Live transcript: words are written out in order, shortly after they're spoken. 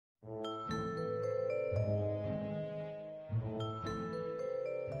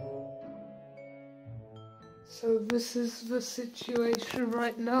So this is the situation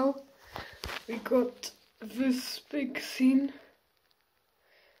right now. We got this big scene,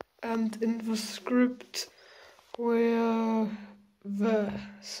 and in the script we're there.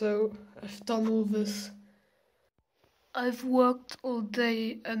 So I've done all this. I've worked all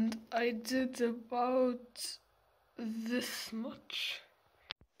day and I did about this much.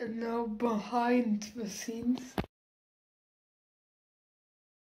 And now behind the scenes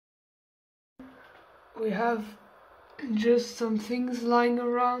we have just some things lying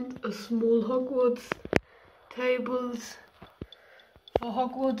around, a small Hogwarts tables for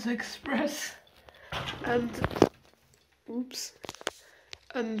Hogwarts Express, and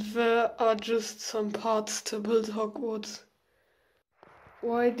there are just some parts to build Hogwarts.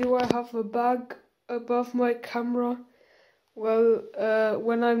 Why do I have a bag above my camera? Well,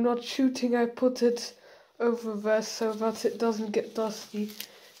 when I'm not shooting I put it over there so that it doesn't get dusty,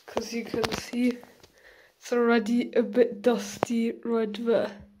 because you can see it's already a bit dusty right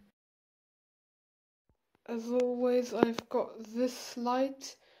there. As always, I've got this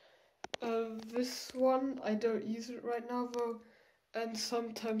light, this one, I don't use it right now though, and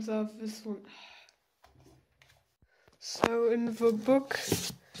sometimes I have this one. So in the book,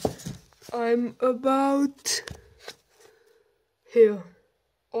 I'm about here,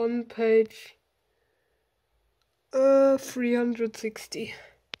 on page 360.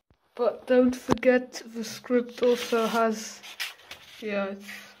 But don't forget, the script also has, it's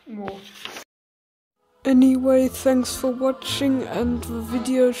more. Anyway, thanks for watching, and the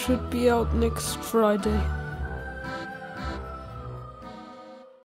video should be out next Friday.